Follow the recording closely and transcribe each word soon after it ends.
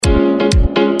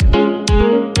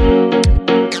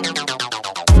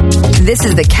This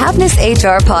is the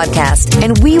cavnessHR podcast,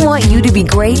 and we want you to be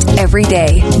great every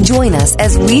day. Join us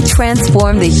as we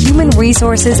transform the human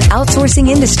resources outsourcing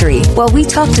industry while we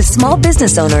talk to small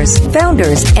business owners,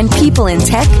 founders, and people in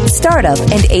tech, startup,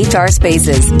 and HR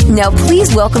spaces. Now,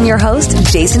 please welcome your host,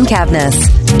 Jason Cavness.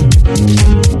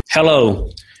 Hello,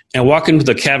 and welcome to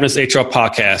the cavnessHR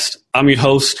podcast. I'm your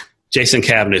host, Jason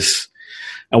Cavness,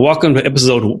 and welcome to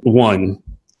episode 1.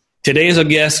 Today as a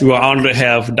guest, we are honored to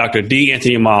have Dr. D.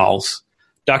 Anthony Miles.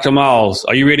 Dr. Miles,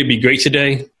 are you ready to be great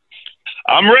today?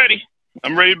 I'm ready.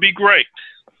 I'm ready to be great.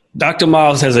 Dr.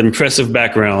 Miles has an impressive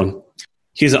background.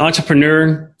 He's an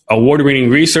entrepreneur,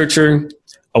 award-winning researcher,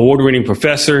 award-winning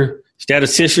professor,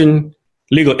 statistician,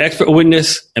 legal expert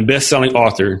witness, and best-selling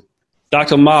author.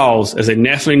 Dr. Miles is a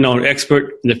nationally known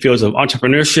expert in the fields of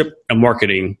entrepreneurship and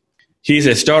marketing. He is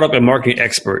a startup and marketing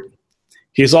expert.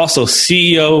 He is also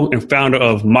CEO and founder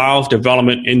of Miles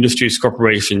Development Industries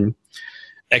Corporation,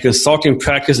 a consulting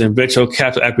practice and venture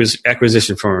capital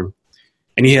acquisition firm.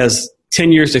 And he has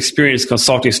 10 years experience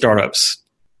consulting startups.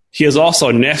 He is also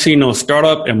a nationally known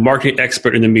startup and marketing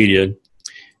expert in the media.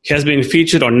 He has been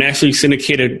featured on nationally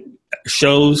syndicated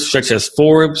shows such as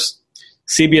Forbes,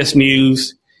 CBS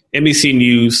News, NBC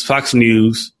News, Fox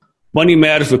News, Money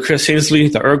Matters with Chris Hensley,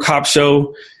 The Cop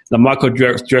Show, The Michael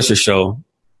Dresser Show.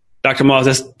 Dr. Miles,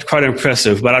 that's quite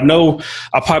impressive, but I know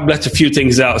I probably left a few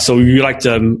things out. So you'd like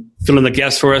to fill in the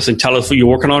gaps for us and tell us what you're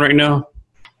working on right now?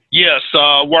 Yes,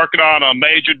 working on a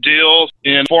major deal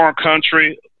in a foreign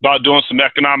country about doing some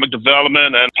economic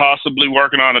development and possibly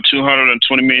working on a $220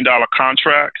 million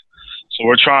contract. So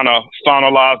we're trying to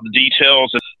finalize the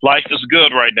details. Life is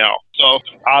good right now, so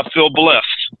I feel blessed.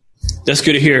 That's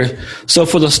good to hear. So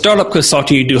for the startup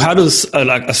consulting you do, how does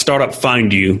a startup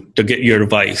find you to get your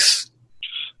advice?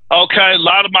 Okay, a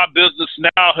lot of my business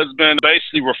now has been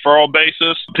basically referral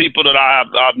basis. People that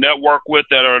I've networked with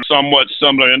that are in somewhat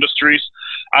similar industries.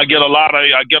 I get a lot of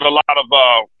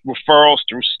referrals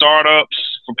through startups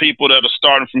for people that are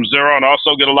starting from zero, and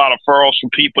also get a lot of referrals from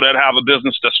people that have a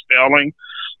business that's failing.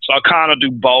 So I kind of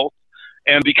do both.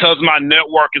 And because my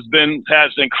network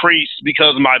has increased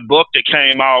because of my book that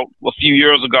came out a few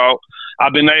years ago,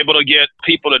 I've been able to get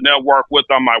people to network with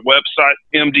on my website,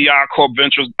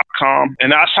 mdicorpventures.com.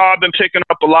 And that's how I've been picking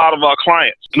up a lot of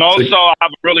clients. And also, I have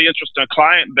a really interesting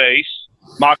client base.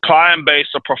 My client base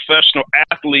are professional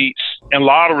athletes and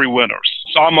lottery winners.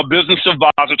 So I'm a business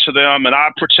advisor to them, and I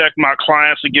protect my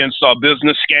clients against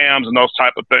business scams and those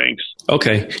type of things.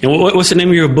 Okay. And what's the name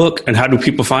of your book, and how do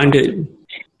people find it?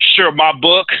 Sure. My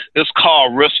book is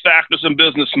called Risk Factors and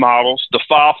Business Models, The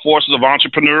 5 Forces of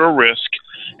Entrepreneurial Risk.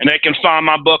 And they can find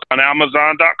my book on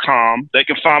Amazon.com. They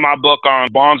can find my book on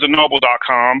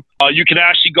BarnesandNoble.com. You can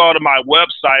actually go to my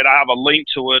website. I have a link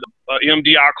to it,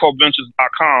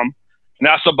 mdicorpventures.com. And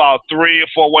that's about 3 or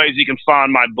 4 ways you can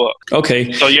find my book.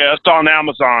 Okay. So, yeah, it's on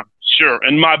Amazon. Sure.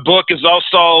 And my book is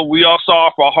we also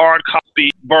offer a hard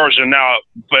copy version now.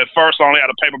 But at first, I only had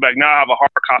a paperback. Now I have a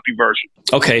hard copy version.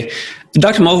 Okay.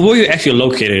 Dr. Miles, where are you actually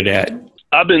located at?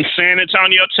 I'm in San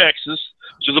Antonio, Texas,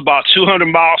 which is about 200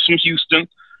 miles from Houston,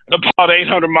 and about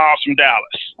 800 miles from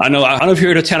Dallas. I know. I don't know if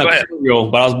you're in the town of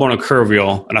Kerrville, but I was born in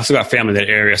Kerrville, and I still got family in that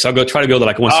area. So I'll try to go to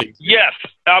like once a year. Yes,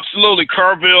 absolutely.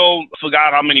 Kerrville,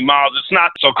 forgot how many miles. It's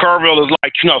not. So Kerrville is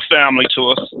like, family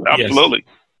to us. Absolutely.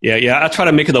 Yes. Yeah. I try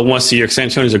to make it once a year because San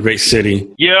Antonio is a great city.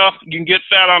 Yeah, you can get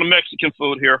fat on the Mexican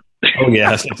food here. Oh,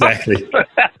 yes, exactly.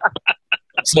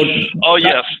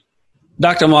 Yes.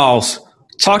 Dr. Miles,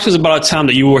 talk to us about a time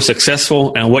that you were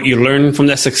successful and what you learned from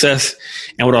that success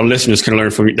and what our listeners can learn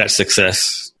from that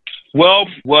success. Well,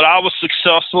 what I was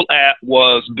successful at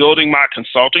was building my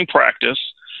consulting practice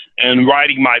and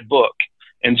writing my book.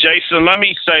 And Jason, let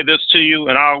me say this to you,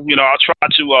 and I'll try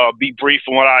to be brief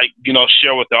on what I,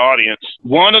 share with the audience.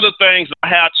 One of the things I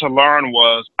had to learn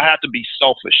was I had to be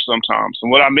selfish sometimes.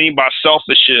 And what I mean by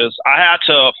selfish is I had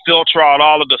to filter out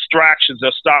all the distractions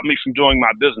that stop me from doing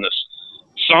my business.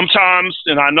 Sometimes,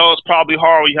 and I know it's probably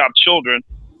hard when you have children,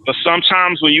 but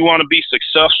sometimes when you want to be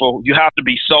successful, you have to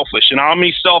be selfish. And I don't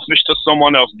mean selfish to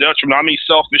someone else's detriment. I mean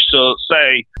selfish to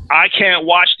say, I can't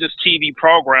watch this TV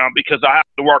program because I have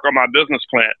to work on my business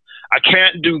plan. I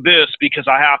can't do this because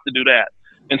I have to do that.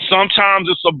 And sometimes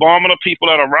it's a bummer to people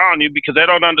that are around you because they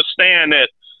don't understand that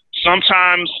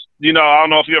sometimes, I don't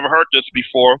know if you ever heard this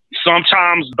before,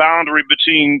 sometimes boundary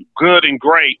between good and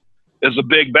great is a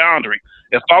big boundary.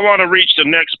 If I want to reach the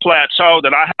next plateau,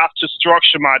 then I have to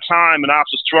structure my time and I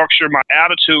have to structure my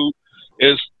attitude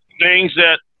is things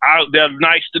that are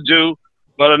nice to do,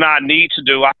 but are not need to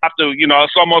do. I have to,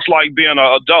 it's almost like being an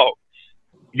adult.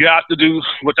 You have to do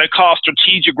what they call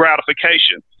strategic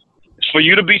gratification. for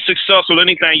you to be successful in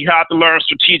anything, you have to learn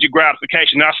strategic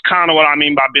gratification. That's kind of what I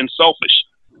mean by being selfish.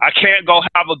 I can't go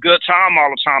have a good time all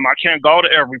the time. I can't go to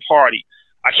every party.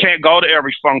 I can't go to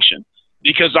every function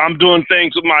because I'm doing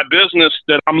things with my business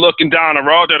that I'm looking down the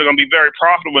road that are going to be very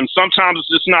profitable. And sometimes it's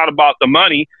just not about the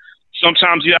money.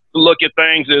 Sometimes you have to look at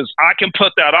things as I can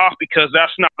put that off because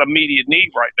that's not immediate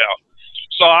need right now.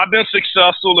 So I've been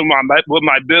successful with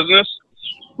my business,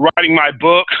 writing my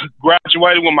book,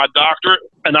 graduating with my doctorate,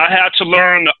 and I had to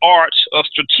learn the art of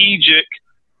strategic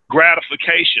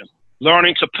gratification,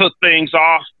 learning to put things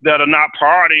off that are not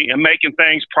priority and making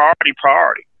things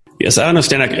priority. Yes, I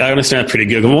understand. I understand that pretty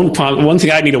good. One thing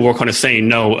I need to work on is saying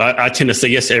no. I tend to say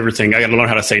yes to everything. I got to learn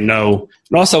how to say no.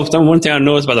 And also, one thing I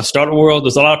know is about the startup world.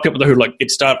 There's a lot of people who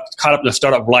get caught up in the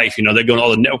startup life. You know, they go to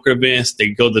all the network events. They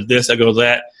go to this, they go to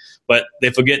that, but they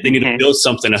forget they need to build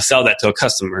something and sell that to a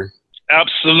customer.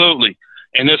 Absolutely.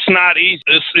 And it's not easy.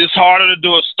 It's harder to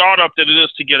do a startup than it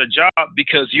is to get a job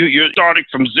because you're starting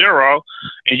from zero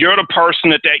and you're the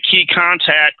person that key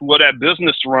contact where that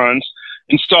business runs.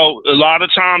 And so a lot of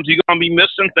times you're going to be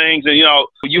missing things and,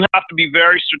 you have to be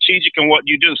very strategic in what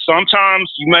you do.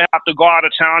 Sometimes you may have to go out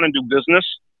of town and do business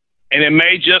and it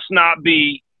may just not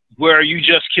be where you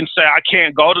just can say, I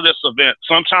can't go to this event.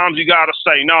 Sometimes you got to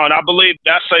say no. And I believe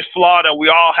that's a flaw that we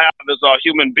all have as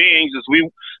human beings is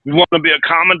we want to be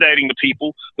accommodating to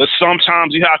people, but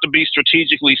sometimes you have to be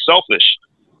strategically selfish.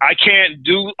 I can't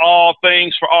do all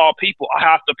things for all people. I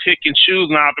have to pick and choose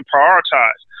and I have to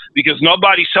prioritize because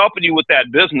nobody's helping you with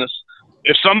that business.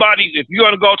 If you're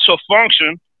going to go to a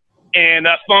function and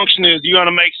that function is you're going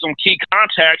to make some key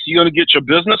contacts, you're going to get your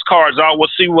business cards out,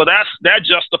 that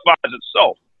justifies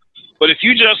itself. But if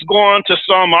you just go into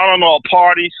a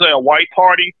party, say a white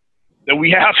party that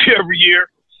we have here every year,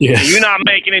 yes, and you're not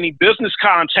making any business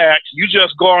contacts, you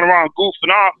just going around goofing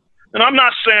off. And I'm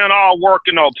not saying all work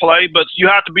and no play, but you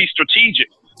have to be strategic.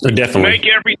 Definitely. Make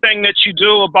everything that you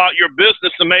do about your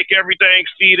business and make everything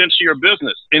feed into your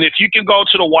business. And if you can go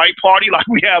to the white party like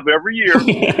we have every year,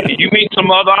 and you meet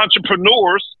some other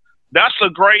entrepreneurs, that's a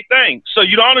great thing. So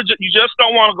you just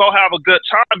don't want to go have a good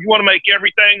time. You want to make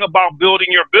everything about building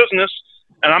your business.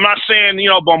 And I'm not saying,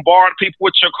 bombard people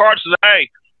with your cards. Hey,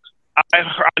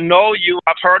 I know you.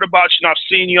 I've heard about you and I've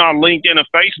seen you on LinkedIn and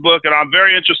Facebook, and I'm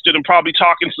very interested in probably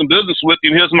talking some business with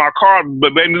you. And here's my card,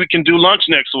 but maybe we can do lunch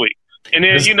next week. And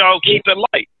then, keep it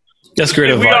light. That's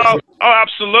great advice.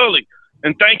 Absolutely.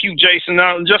 And thank you, Jason.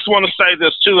 Now, I just want to say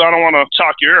this, too. I don't want to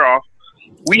talk your ear off.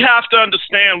 We have to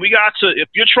understand, if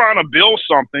you're trying to build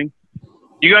something,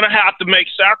 you're going to have to make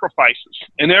sacrifices.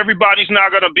 And everybody's not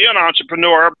going to be an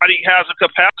entrepreneur. Everybody has a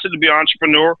capacity to be an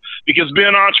entrepreneur because being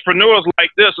an entrepreneur is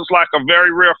like this. It's like a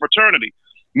very rare fraternity.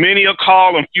 Many are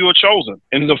called and few are chosen.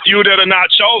 And the few that are not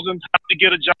chosen have to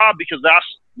get a job because that's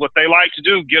what they like to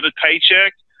do, get a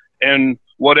paycheck and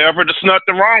whatever. There's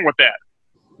nothing wrong with that.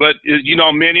 But,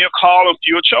 many are called and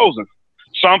few are chosen.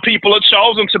 Some people are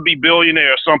chosen to be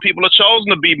billionaires. Some people are chosen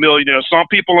to be millionaires. Some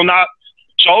people are not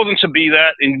chosen to be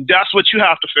that. And that's what you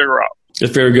have to figure out.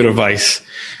 That's very good advice.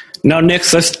 Now,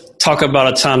 next, let's talk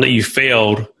about a time that you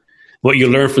failed, what you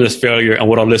learned from this failure, and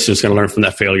what our listeners can learn from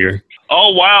that failure.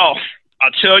 Oh, wow.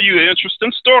 I'll tell you an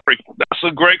interesting story. That's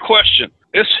a great question.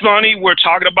 It's funny we're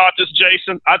talking about this,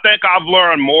 Jason. I think I've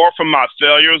learned more from my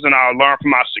failures than I learned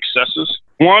from my successes.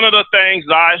 One of the things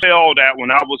I failed at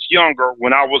when I was younger,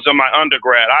 when I was in my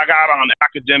undergrad, I got on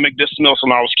academic dismissal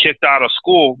and I was kicked out of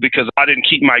school because I didn't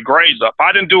keep my grades up.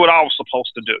 I didn't do what I was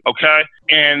supposed to do, okay?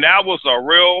 And that was a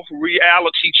real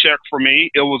reality check for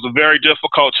me. It was a very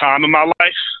difficult time in my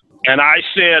life. And I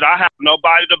said, I have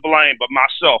nobody to blame but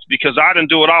myself because I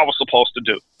didn't do what I was supposed to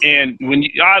do. And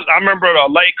I remember a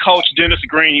late coach, Dennis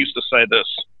Green, used to say this.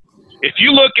 If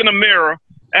you look in the mirror,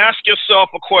 ask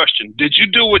yourself a question. Did you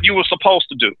do what you were supposed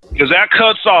to do? Because that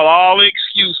cuts out all the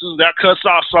excuses. That cuts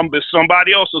out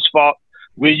somebody else's fault.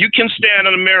 When you can stand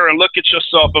in the mirror and look at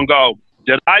yourself and go,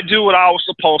 did I do what I was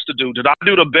supposed to do? Did I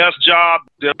do the best job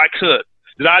that I could?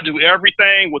 Did I do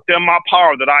everything within my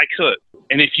power that I could?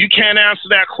 And if you can't answer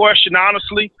that question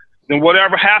honestly, then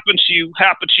whatever happened to you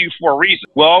for a reason.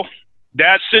 Well,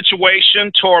 that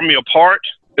situation tore me apart.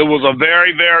 It was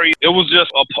it was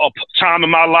just a time in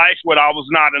my life where I was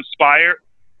not inspired.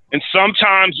 And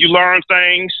sometimes you learn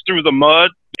things through the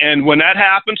mud. And when that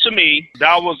happened to me,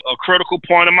 that was a critical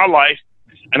point in my life.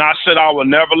 And I said, I will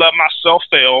never let myself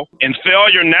fail. And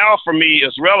failure now for me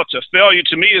is relative. Failure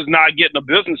to me is not getting a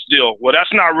business deal. Well,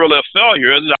 that's not really a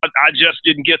failure. I just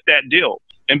didn't get that deal.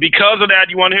 And because of that,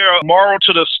 you want to hear a moral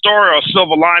to the story or a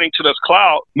silver lining to this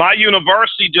cloud. My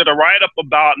university did a write-up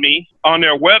about me on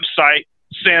their website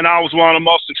saying I was one of the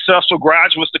most successful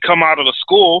graduates to come out of the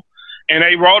school. And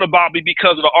they wrote about me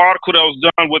because of the article that was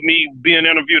done with me being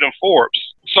interviewed in Forbes.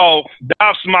 So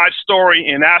that's my story.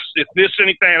 And if there's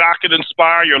anything that I could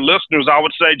inspire your listeners, I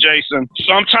would say, Jason,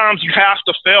 sometimes you have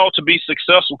to fail to be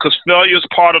successful because failure is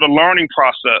part of the learning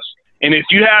process. And if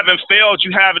you haven't failed,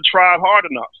 you haven't tried hard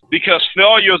enough, because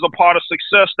failure is a part of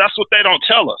success. That's what they don't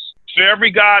tell us. For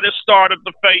every guy that started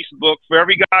the Facebook, for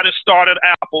every guy that started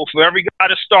Apple, for every guy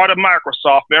that started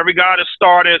Microsoft, for every guy that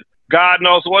started God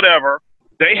knows whatever,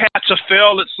 they had to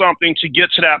fail at something to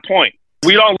get to that point.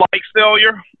 We don't like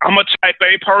failure. I'm a type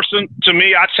A person. To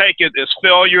me, I take it as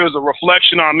failure as a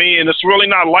reflection on me, and it's really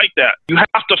not like that. You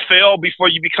have to fail before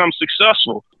you become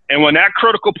successful. And when that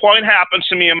critical point happened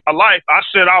to me in my life, I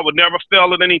said I would never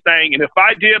fail at anything. And if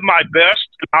I did my best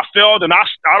and I failed, and I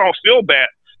don't feel bad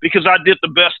because I did the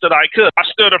best that I could. I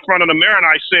stood in front of the mirror and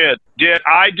I said, did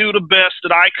I do the best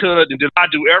that I could, and did I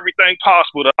do everything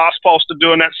possible that I was supposed to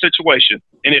do in that situation?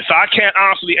 And if I can't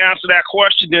honestly answer that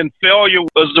question, then failure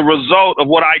was the result of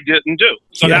what I didn't do.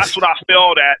 So That's what I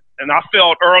failed at. And I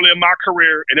failed early in my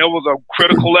career, and it was a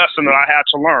critical lesson that I had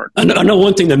to learn. I know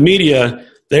one thing, the media,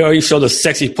 they always show the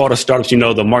sexy part of startups,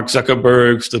 the Mark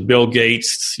Zuckerbergs, the Bill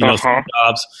Gates, Steve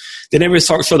Jobs. They never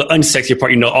show the unsexy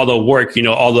part, all the work,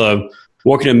 all the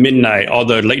working at midnight, all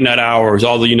the late night hours,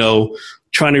 all the,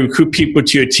 trying to recruit people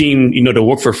to your team, to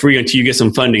work for free until you get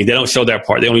some funding. They don't show that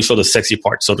part. They only show the sexy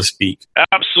part, so to speak.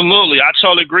 Absolutely. I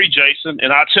totally agree, Jason.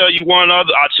 And I'll tell you one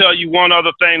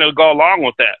other thing that'll go along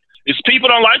with that is people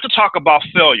don't like to talk about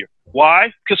failure.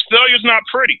 Why? Because failure is not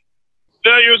pretty.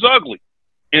 Failure is ugly.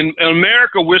 In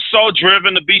America, we're so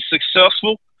driven to be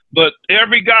successful, but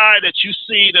every guy that you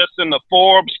see that's in the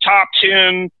Forbes top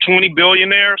 10, 20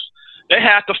 billionaires, they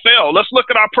had to fail. Let's look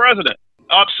at our president.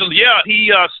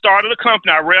 He started a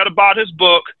company. I read about his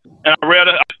book, and I read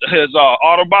his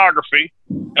autobiography,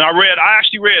 and I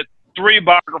actually read 3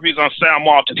 biographies on Sam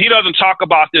Walton. He doesn't talk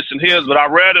about this in his, but I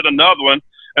read it another one.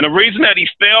 And the reason that he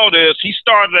failed is he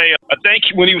started I think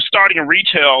when he was starting in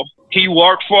retail, he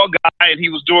worked for a guy and he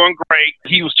was doing great.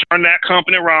 He was turning that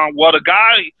company around. Well, the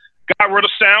guy got rid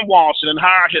of Sam Walton and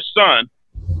hired his son.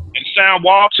 And Sam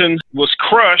Walton was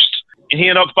crushed, and he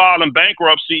ended up filing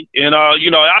bankruptcy. And,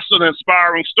 that's an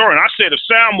inspiring story. And I said, if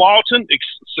Sam Walton,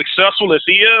 successful as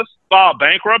he is, filed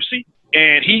bankruptcy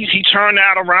and he turned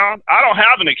that around, I don't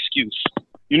have an excuse.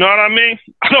 You know what I mean?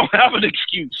 I don't have an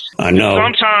excuse. I know.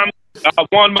 Sometimes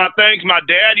one of my things my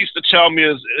dad used to tell me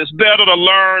is it's better to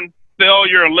learn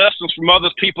failure and lessons from other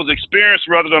people's experience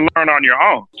rather than learn on your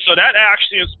own. So that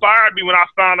actually inspired me when I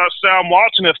found out Sam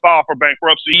Walton had filed for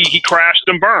bankruptcy. He crashed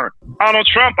and burned. Donald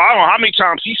Trump, I don't know how many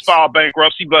times he's filed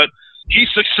bankruptcy, but he's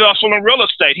successful in real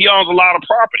estate. He owns a lot of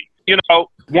property.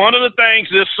 One of the things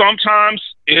is sometimes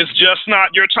it's just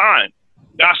not your time.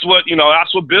 That's what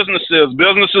business is.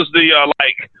 Business is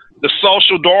the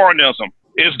social Darwinism.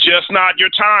 It's just not your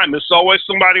time. It's always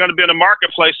somebody going to be in the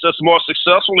marketplace that's more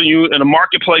successful than you, and the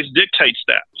marketplace dictates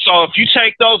that. So if you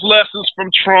take those lessons from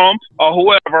Trump or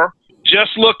whoever,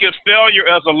 just look at failure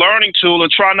as a learning tool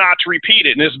and try not to repeat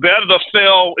it. And it's better to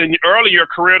fail early in your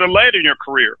career than later in your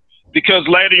career, because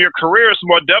later in your career is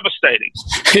more devastating.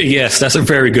 Yes, that's a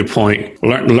very good point.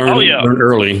 Learn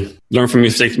early. Learn from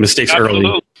mistakes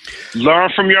early. Learn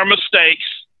from your mistakes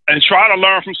and try to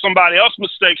learn from somebody else's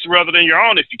mistakes rather than your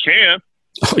own if you can.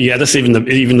 Oh, yeah, that's even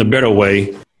the better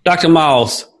way. Dr.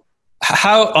 Miles,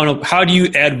 how do you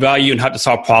add value and how to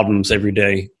solve problems every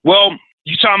day? Well,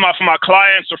 you talking about for my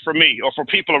clients or for me or for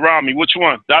people around me? Which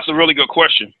one? That's a really good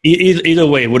question. Either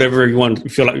way, whatever you want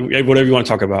to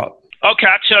talk about. Okay,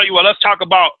 I tell you what. Let's talk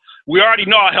about. We already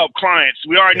know I help clients.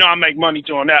 We already know I make money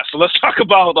doing that. So let's talk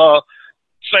about,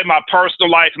 say, my personal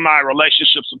life and my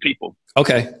relationships with people.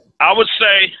 Okay. I would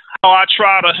say how I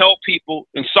try to help people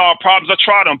and solve problems. I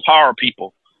try to empower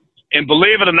people. And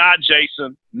believe it or not,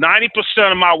 Jason,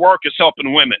 90% of my work is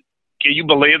helping women. Can you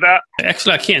believe that?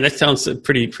 Actually, I can. That sounds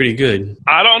pretty good.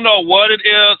 I don't know what it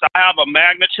is. I have a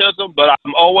magnetism, but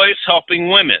I'm always helping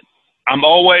women. I'm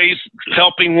always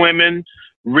helping women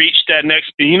reach that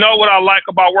next. You know what I like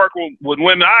about working with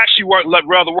women? I actually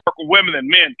rather work with women than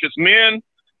men, because men,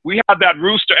 we have that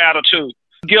rooster attitude.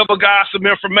 Give a guy some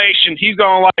information, he's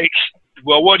going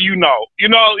well, what do you know?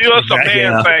 It's a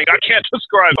man thing. I can't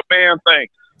describe a man thing.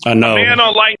 I know. A man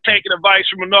don't like taking advice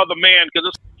from another man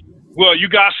because you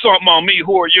got something on me.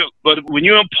 Who are you? But when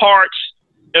you impart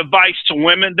advice to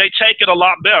women, they take it a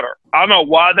lot better. I don't know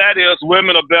why that is.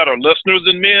 Women are better listeners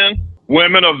than men.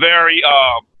 Women are very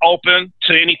open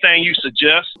to anything you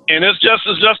suggest. And it's just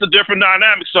a different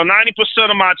dynamic. So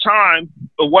 90% of my time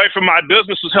away from my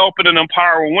business is helping and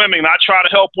empowering women. I try to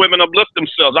help women uplift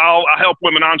themselves. I help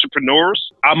women entrepreneurs.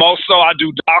 I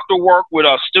do doctor work with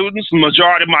students. The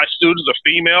majority of my students are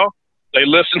female. They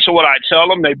listen to what I tell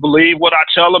them. They believe what I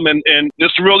tell them, and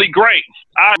it's really great.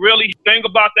 I really think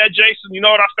about that, Jason. You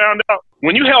know what I found out?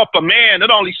 When you help a man, it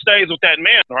only stays with that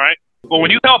man, right? But when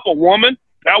you help a woman,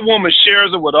 that woman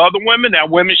shares it with other women. That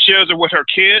woman shares it with her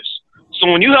kids.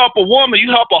 So when you help a woman,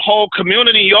 you help a whole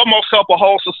community. You almost help a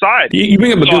whole society. You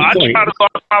bring up a good point. I try to go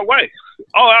my way.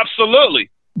 Oh, absolutely.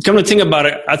 Come to think about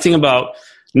it, I think about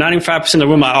 95% of the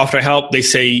women I offer help, they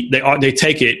say they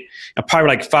take it, and probably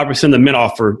like 5% of the men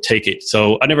offer take it.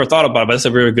 So I never thought about it, but that's a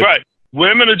very good right.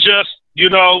 Women are just,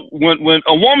 when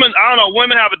a woman, I don't know,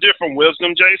 women have a different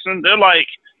wisdom, Jason. They're like,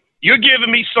 you're giving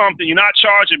me something, you're not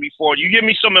charging me for it. You give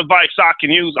me some advice I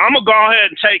can use. I'm gonna go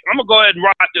ahead and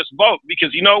ride this boat,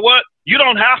 because you know what? You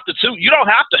don't have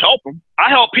to help them. I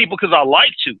help people because I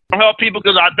like to. I help people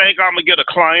because I think I'm going to get a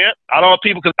client. I don't help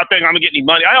people because I think I'm going to get any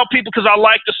money. I help people because I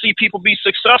like to see people be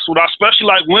successful. I especially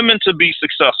like women to be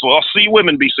successful. I'll see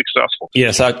women be successful.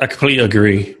 Yes, I completely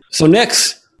agree. So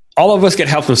next, all of us get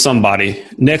help from somebody.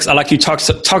 Next, I'd like you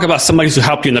to talk about somebody who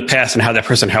helped you in the past and how that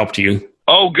person helped you.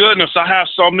 Oh, goodness. I have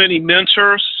so many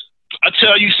mentors. I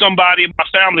tell you somebody in my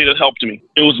family that helped me.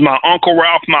 It was my Uncle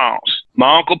Ralph Miles.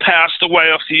 My uncle passed away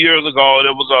a few years ago.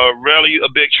 It was a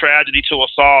big tragedy to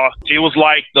us all. He was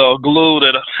like the glue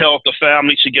that held the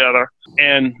family together.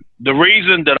 And the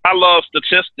reason that I love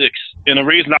statistics and the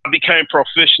reason I became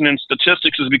proficient in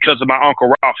statistics is because of my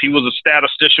Uncle Ralph. He was a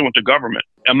statistician with the government.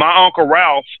 And my Uncle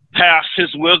Ralph passed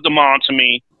his wisdom on to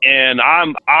me. And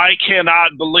I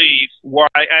cannot believe where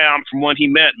I am from when he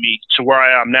met me to where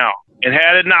I am now. And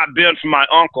had it not been for my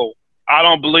uncle, I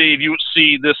don't believe you would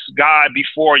see this guy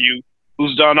before you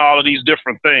who's done all of these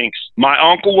different things. My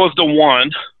uncle was the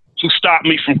one who stopped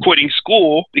me from quitting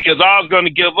school because I was going to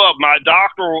give up my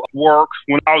doctoral work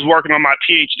when I was working on my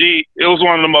PhD. It was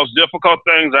one of the most difficult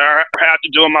things I ever had to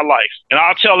do in my life. And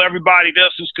I'll tell everybody this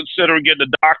who's considering getting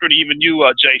a doctorate, even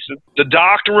you, Jason. The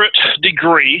doctorate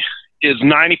degree is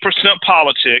 90%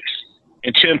 politics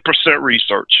and 10%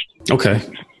 research. Okay.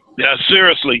 Yeah,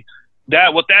 seriously.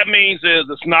 What that means is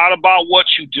it's not about what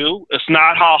you do. It's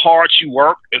not how hard you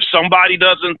work. If somebody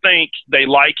doesn't think they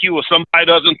like you or somebody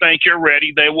doesn't think you're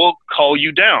ready, they will call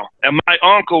you down. And my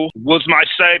uncle was my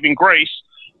saving grace.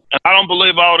 And I don't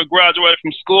believe I would have graduated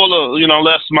from school,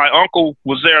 unless my uncle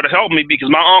was there to help me, because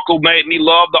my uncle made me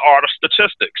love the art of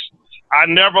statistics. I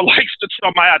never liked the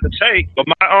time I had to take, but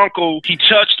my uncle, he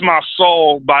touched my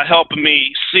soul by helping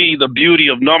me see the beauty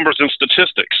of numbers and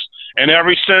statistics. And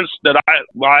ever since that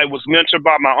I was mentored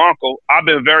by my uncle, I've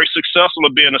been very successful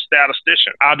at being a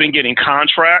statistician. I've been getting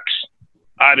contracts.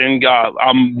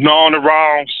 I'm known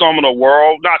around some of the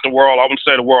world, not the world, I wouldn't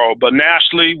say the world, but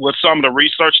nationally with some of the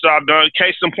research that I've done.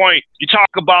 Case in point, you talk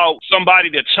about somebody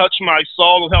that touched my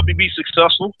soul and helped me be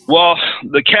successful. Well,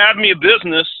 the Academy of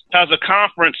Business has a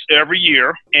conference every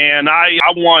year, and I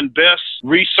won Best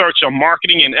Research on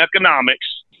Marketing and Economics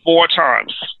 4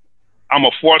 times. I'm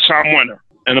a 4-time winner.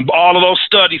 And all of those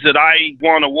studies that I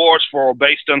won awards for are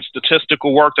based on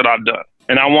statistical work that I've done.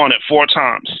 And I won it 4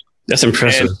 times. That's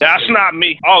impressive. And that's not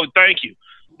me. Oh, thank you.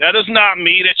 That is not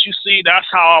me that you see. That's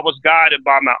how I was guided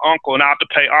by my uncle, and I have to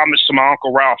pay homage to my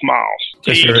Uncle Ralph Miles.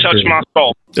 He touched my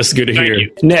soul. That's good to hear.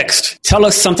 Next, tell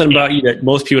us something about you that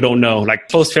most people don't know. Like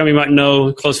close family might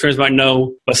know, close friends might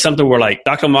know, but something where like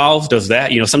Dr. Miles does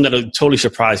that, something that'll totally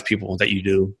surprise people that you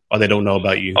do or they don't know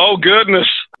about you. Oh, goodness.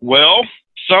 Well,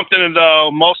 something that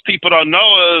most people don't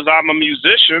know is I'm a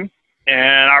musician.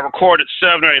 And I recorded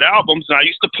 7 or 8 albums, and I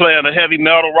used to play in a heavy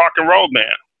metal rock and roll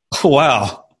band.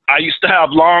 Wow. I used to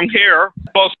have long hair,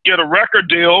 supposed to get a record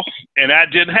deal, and that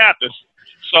didn't happen.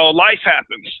 So life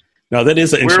happens. Now, that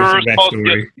is an interesting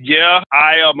backstory. Yeah,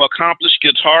 I am an accomplished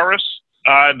guitarist.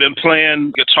 I've been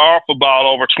playing guitar for about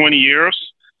over 20 years.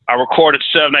 I recorded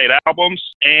 7, 8 albums,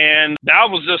 and that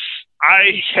was just,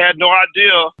 I had no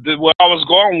idea where I was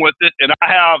going with it. And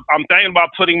I'm thinking about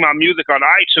putting my music on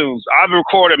iTunes. I've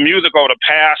recorded music over the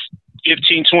past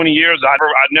 15, 20 years. I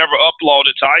never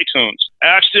uploaded to iTunes.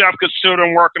 Actually, I'm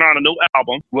considering working on a new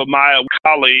album with my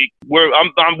colleague. We're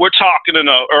talking in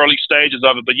the early stages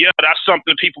of it, but yeah, that's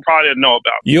something people probably didn't know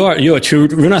about. You're a true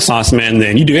Renaissance man.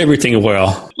 Then you do everything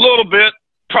well. A little bit.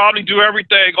 Probably do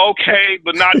everything okay,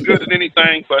 but not good at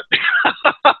anything. But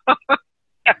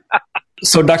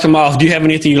so, Dr. Miles, do you have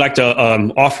anything you'd like to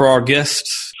offer our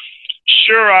guests?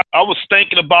 Sure. I was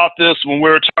thinking about this when we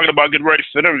were talking about getting ready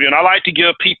for the interview, and I like to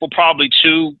give people probably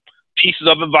 2 pieces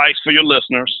of advice for your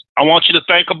listeners. I want you to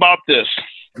think about this.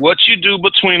 What you do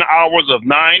between the hours of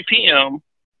 9 p.m.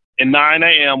 and 9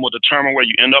 a.m. will determine where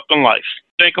you end up in life.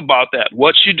 Think about that.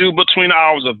 What you do between the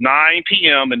hours of 9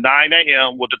 p.m. and 9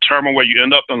 a.m. will determine where you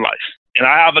end up in life. And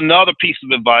I have another piece of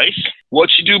advice.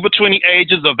 What you do between the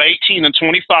ages of 18 and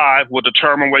 25 will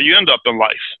determine where you end up in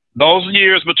life. Those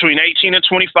years between 18 and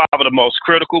 25 are the most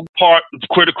critical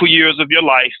years of your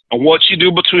life. And what you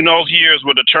do between those years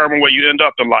will determine where you end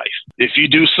up in life. If you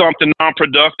do something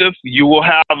non-productive, you will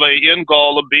have an end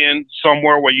goal of being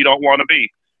somewhere where you don't want to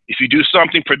be. If you do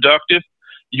something productive,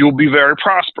 you'll be very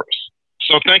prosperous.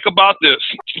 So think about this.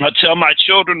 I tell my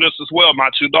children this as well, my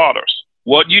two daughters.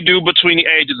 What you do between the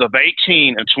ages of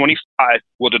 18 and 25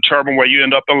 will determine where you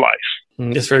end up in life.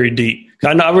 That's very deep.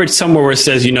 I read somewhere where it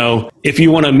says, if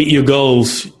you want to meet your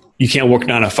goals, you can't work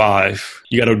 9 to 5.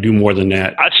 You got to do more than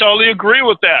that. I totally agree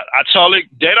with that.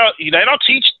 They don't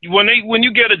teach when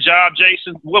you get a job,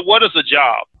 Jason. What is a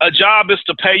job? A job is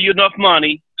to pay you enough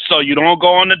money so you don't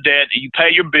go into debt, and you pay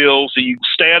your bills, and you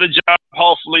stay at a job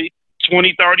hopefully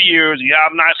 20, 30 years, you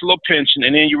have a nice little pension,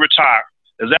 and then you retire.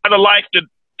 Is that a life that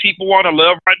people want to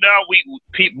live right now?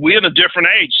 We're in a different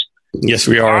age. Yes,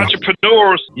 we are.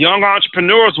 Young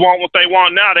entrepreneurs want what they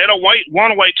want now. They don't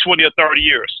want to wait 20 or 30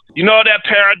 years. You know what that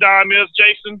paradigm is,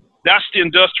 Jason? That's the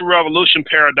Industrial Revolution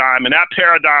paradigm, and that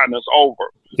paradigm is over.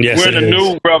 Yes, we're in a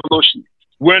new revolution.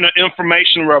 We're in an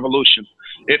information revolution.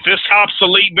 If it's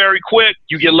obsolete very quick,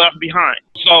 you get left behind.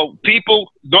 So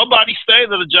nobody stays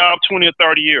at a job 20 or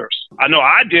 30 years. I know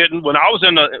I didn't when I was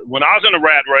in a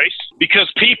rat race,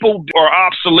 because people are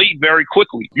obsolete very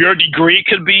quickly. Your degree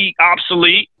could be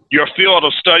obsolete. Your field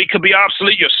of study could be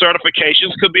obsolete. Your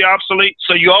certifications could be obsolete.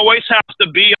 So you always have to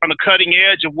be on the cutting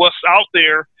edge of what's out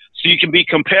there so you can be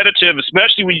competitive,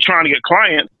 especially when you're trying to get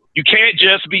clients. You can't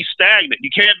just be stagnant.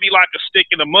 You can't be like a stick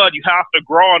in the mud. You have to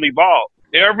grow and evolve.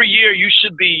 Every year you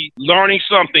should be learning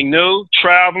something new,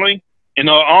 traveling. And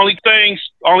the only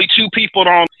two people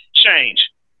don't change: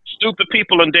 stupid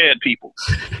people and dead people.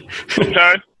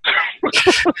 Okay?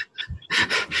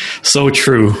 So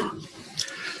true.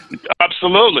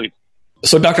 Absolutely.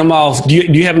 So, Dr. Miles, do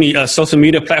you have any social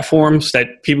media platforms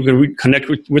that people can connect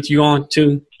with you on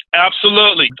too?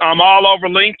 Absolutely. I'm all over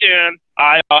LinkedIn.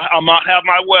 I have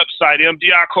my website,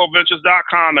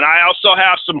 mdicoventures.com, and I also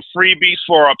have some freebies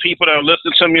for people that are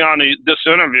listening to me on this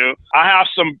interview. I have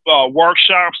some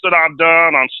workshops that I've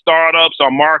done on startups,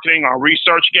 on marketing, on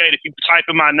ResearchGate. If you type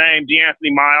in my name,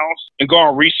 DeAnthony Miles, and go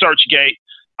on ResearchGate,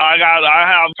 I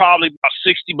have probably about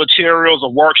 60 materials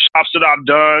of workshops that I've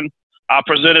done. I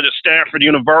presented at Stanford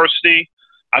University.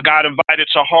 I got invited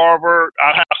to Harvard.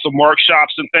 I have some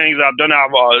workshops and things I've done. I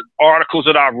have articles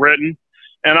that I've written.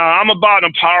 And I'm about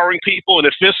empowering people. And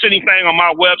if there's anything on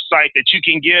my website that you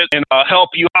can get and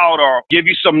help you out or give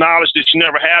you some knowledge that you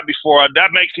never had before,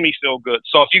 that makes me feel good.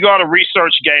 So if you go to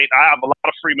ResearchGate, I have a lot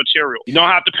of free material. You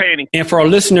don't have to pay anything. And for our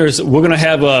listeners, we're going to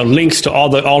have links to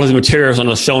all his materials on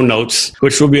the show notes,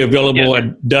 which will be available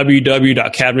at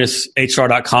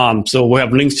www.cavnesshr.com. So we'll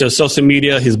have links to his social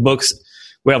media, his books.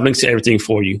 We have links to everything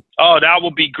for you. Oh, that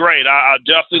would be great. I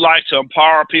definitely like to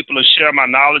empower people and share my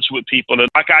knowledge with people. And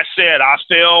like I said, I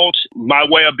failed my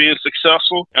way of being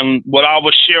successful. And what I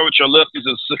will share with your listeners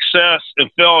is success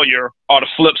and failure are the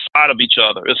flip side of each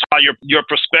other. It's how your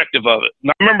perspective of it.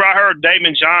 Now, I remember I heard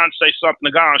Damon John say something,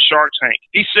 the guy on Shark Tank.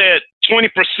 He said 20%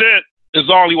 is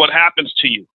only what happens to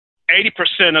you.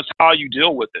 80% is how you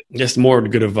deal with it. Just more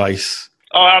good advice.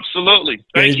 Oh, absolutely.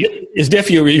 Thank you. It's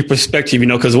definitely your perspective,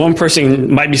 because one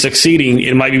person might be succeeding,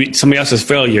 it might be somebody else's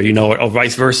failure, or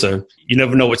vice versa. You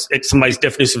never know what somebody's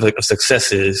definition of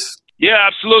success is. Yeah,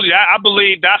 absolutely. I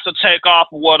believe that's a takeoff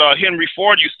of what Henry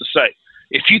Ford used to say.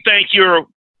 If you think you're a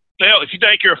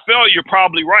failure, you're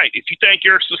probably right. If you think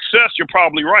you're a success, you're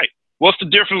probably right. What's the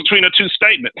difference between the two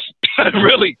statements?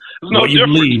 Really, there's no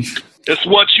difference. It's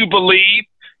what you believe.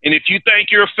 And if you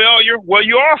think you're a failure, well,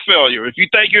 you are a failure. If you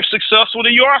think you're successful,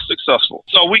 then you are successful.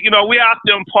 So we have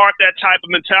to impart that type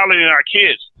of mentality in our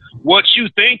kids. What you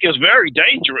think is very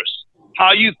dangerous.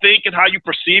 How you think and how you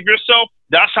perceive yourself,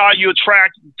 that's how you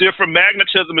attract different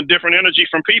magnetism and different energy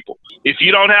from people. If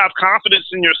you don't have confidence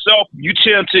in yourself, you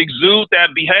tend to exude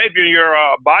that behavior in your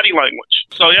body language.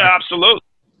 So, yeah, absolutely.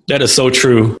 That is so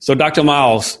true. So, Dr.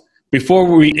 Miles, before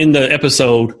we end the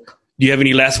episode, do you have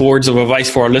any last words of advice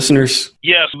for our listeners?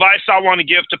 Yes. Advice I want to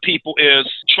give to people is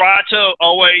try to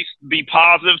always be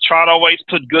positive. Try to always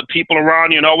put good people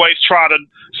around you, and always try to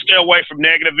stay away from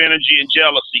negative energy and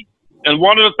jealousy. And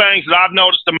one of the things that I've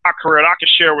noticed in my career that I can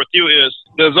share with you is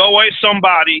there's always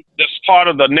somebody that's part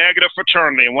of the negative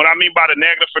fraternity. And what I mean by the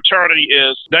negative fraternity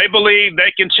is they believe they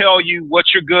can tell you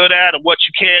what you're good at and what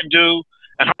you can't do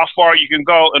and how far you can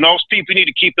go. And those people, you need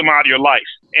to keep them out of your life.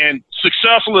 And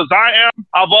successful as I am,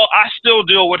 I still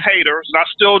deal with haters, and I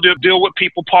still deal with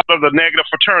people part of the negative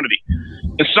fraternity.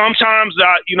 And sometimes,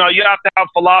 you have to have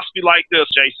philosophy like this,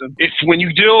 Jason. When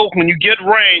you get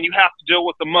rain, you have to deal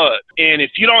with the mud. And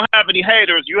if you don't have any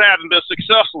haters, you haven't been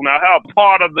successful. Now, how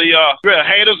part of the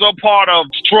haters are part of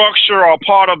structure or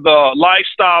part of the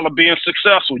lifestyle of being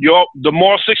successful. The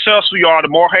more successful you are, the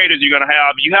more haters you're going to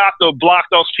have. You have to block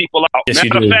those people out. Yes,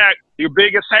 Matter of fact, your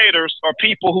biggest haters are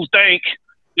people who think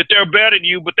that they're better than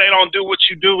you, but they don't do what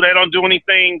you do. They don't do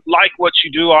anything like what you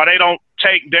do, or they don't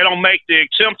make the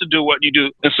attempt to do what you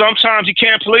do. And sometimes you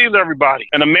can't please everybody.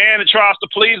 And a man that tries to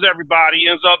please everybody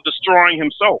ends up destroying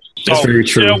himself. So that's very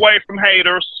true. Stay away from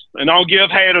haters, and don't give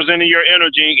haters any of your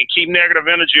energy, and keep negative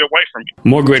energy away from you.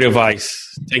 More great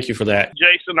advice. Thank you for that.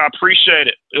 Jason, I appreciate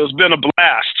it. It's been a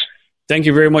blast. Thank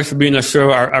you very much for being on the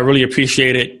show. I really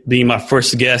appreciate it, being my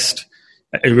first guest.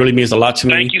 It really means a lot to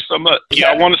me. Thank you so much.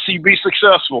 Yeah, I want to see you be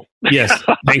successful. Yes,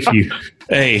 thank you.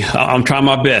 Hey, I'm trying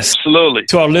my best. Absolutely.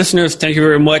 To our listeners, thank you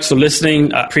very much for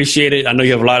listening. I appreciate it. I know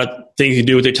you have a lot of things you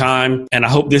do with your time, and I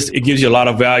hope it gives you a lot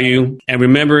of value. And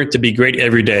remember to be great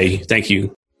every day. Thank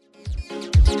you.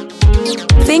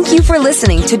 Thank you for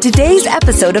listening to today's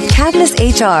episode of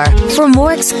cavnessHR. For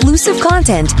more exclusive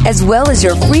content, as well as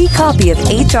your free copy of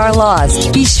HR Laws,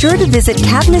 be sure to visit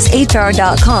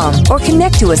cavnesshr.com or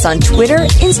connect to us on Twitter,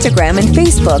 Instagram, and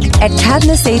Facebook at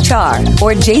cavnessHR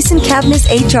or Jason Cavness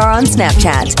HR on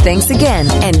Snapchat. Thanks again,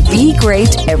 and be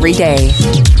great every day.